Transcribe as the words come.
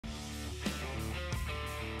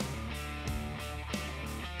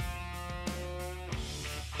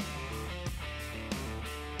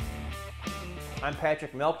I'm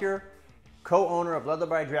Patrick Melchior, co-owner of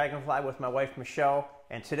Lavalier Dragonfly with my wife Michelle,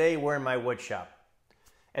 and today we're in my wood shop.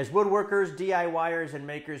 As woodworkers, DIYers, and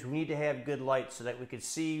makers, we need to have good light so that we can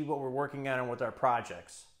see what we're working on with our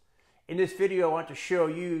projects. In this video, I want to show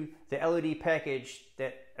you the LED package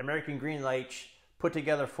that American Greenlight put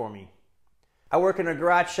together for me. I work in a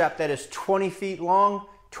garage shop that is 20 feet long,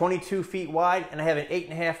 22 feet wide, and I have an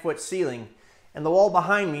 8.5 foot ceiling. And the wall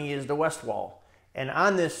behind me is the west wall. And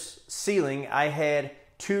on this ceiling, I had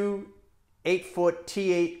two 8-foot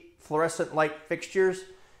T8 fluorescent light fixtures.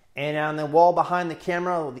 And on the wall behind the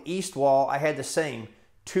camera, the east wall, I had the same,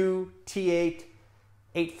 two T8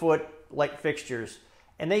 8-foot light fixtures.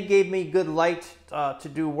 And they gave me good light to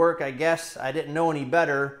do work, I guess. I didn't know any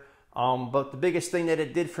better. But the biggest thing that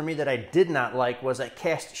it did for me that I did not like was it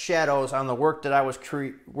cast shadows on the work that I was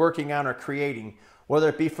working on or creating, whether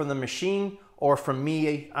it be from the machine or from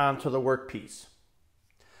me onto the workpiece.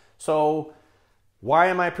 So why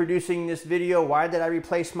am I producing this video? Why did I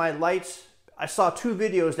replace my lights? I saw two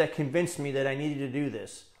videos that convinced me that I needed to do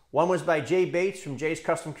this. One was by Jay Bates from Jay's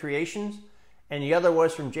Custom Creations, and the other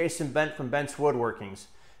was from Jason Bent from Bent's Woodworkings.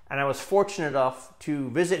 And I was fortunate enough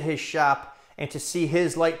to visit his shop and to see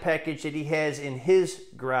his light package that he has in his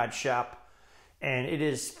garage shop, and it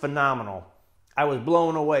is phenomenal. I was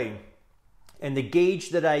blown away. And the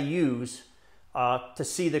gauge that I use to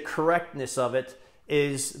see the correctness of it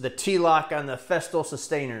is the T-lock on the Festo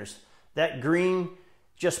Sustainers. That green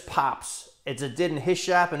just pops. It did in his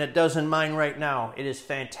shop and it does in mine right now. It is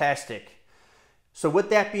fantastic. So with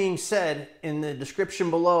that being said, in the description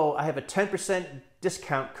below, I have a 10%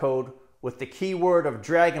 discount code with the keyword of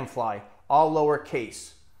Dragonfly, all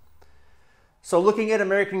lowercase. So looking at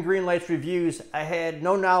American Greenlight's reviews, I had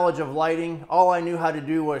no knowledge of lighting. All I knew how to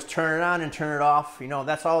do was turn it on and turn it off. You know,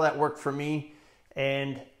 that's all that worked for me.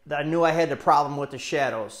 And I knew I had the problem with the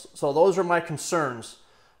shadows. So those are my concerns.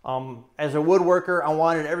 As a woodworker, I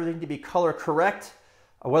wanted everything to be color correct.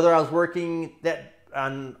 Whether I was working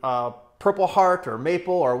on Purple Heart or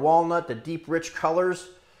Maple or Walnut, the deep rich colors.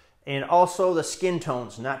 And also the skin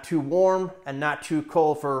tones, not too warm and not too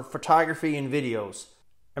cold for photography and videos.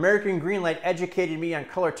 American Greenlight educated me on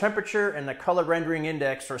color temperature and the color rendering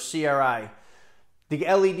index, or CRI. The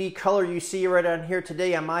LED color you see right on here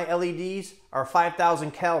today on my LEDs are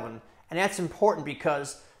 5,000 Kelvin. And that's important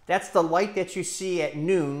because that's the light that you see at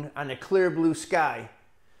noon on a clear blue sky.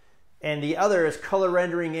 And the other is color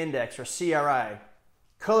rendering index, or CRI.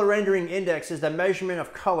 Color rendering index is the measurement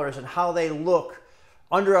of colors and how they look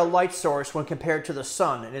under a light source when compared to the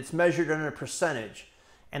sun, and it's measured in a percentage.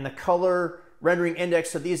 And the color rendering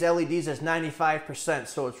index of these LEDs is 95%,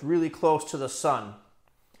 so it's really close to the sun.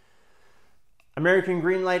 American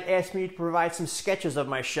Greenlight asked me to provide some sketches of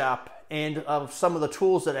my shop and of some of the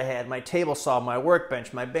tools that I had, my table saw, my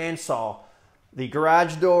workbench, my bandsaw, the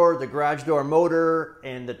garage door motor,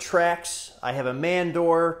 and the tracks. I have a man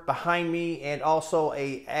door behind me and also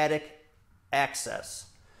an attic access.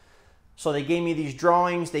 So they gave me these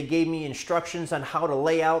drawings, they gave me instructions on how to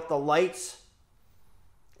lay out the lights,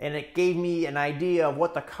 and it gave me an idea of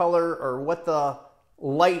what the color or what the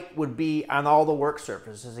light would be on all the work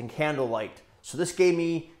surfaces in candlelight. So this gave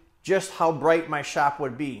me just how bright my shop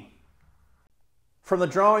would be. From the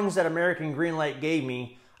drawings that American Greenlight gave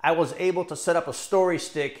me, I was able to set up a story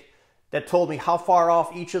stick that told me how far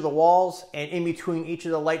off each of the walls and in between each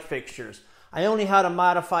of the light fixtures. I only had to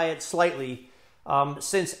modify it slightly.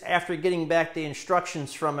 Since after getting back the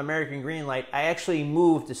instructions from American Greenlight, I actually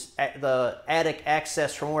moved the attic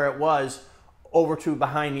access from where it was over to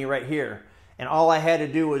behind me right here. And all I had to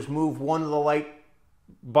do was move one of the light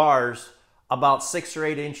bars about 6 or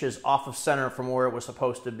 8 inches off of center from where it was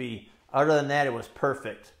supposed to be. Other than that, it was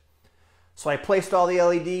perfect. So I placed all the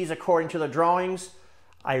LEDs according to the drawings.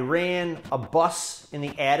 I ran a bus in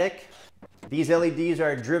the attic. These LEDs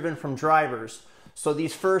are driven from drivers. So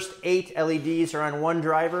these first 8 LEDs are on one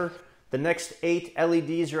driver, the next 8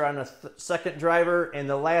 LEDs are on a second driver, and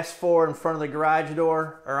the last 4 in front of the garage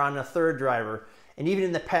door are on the third driver. And even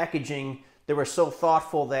in the packaging, they were so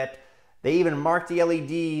thoughtful that they even marked the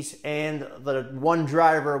LEDs and the one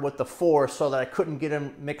driver with the 4 so that I couldn't get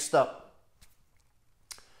them mixed up.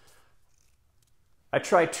 I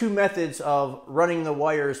tried 2 methods of running the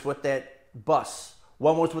wires with that bus.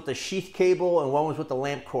 One was with the sheath cable and one was with the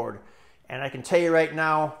lamp cord. And I can tell you right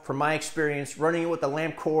now, from my experience, running it with the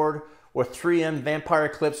lamp cord with 3M Vampire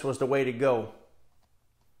clips was the way to go.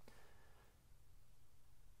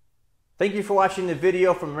 Thank you for watching the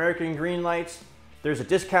video from American Greenlight. There's a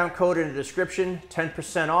discount code in the description,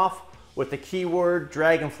 10% off, with the keyword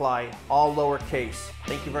Dragonfly, all lowercase.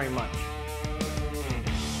 Thank you very much.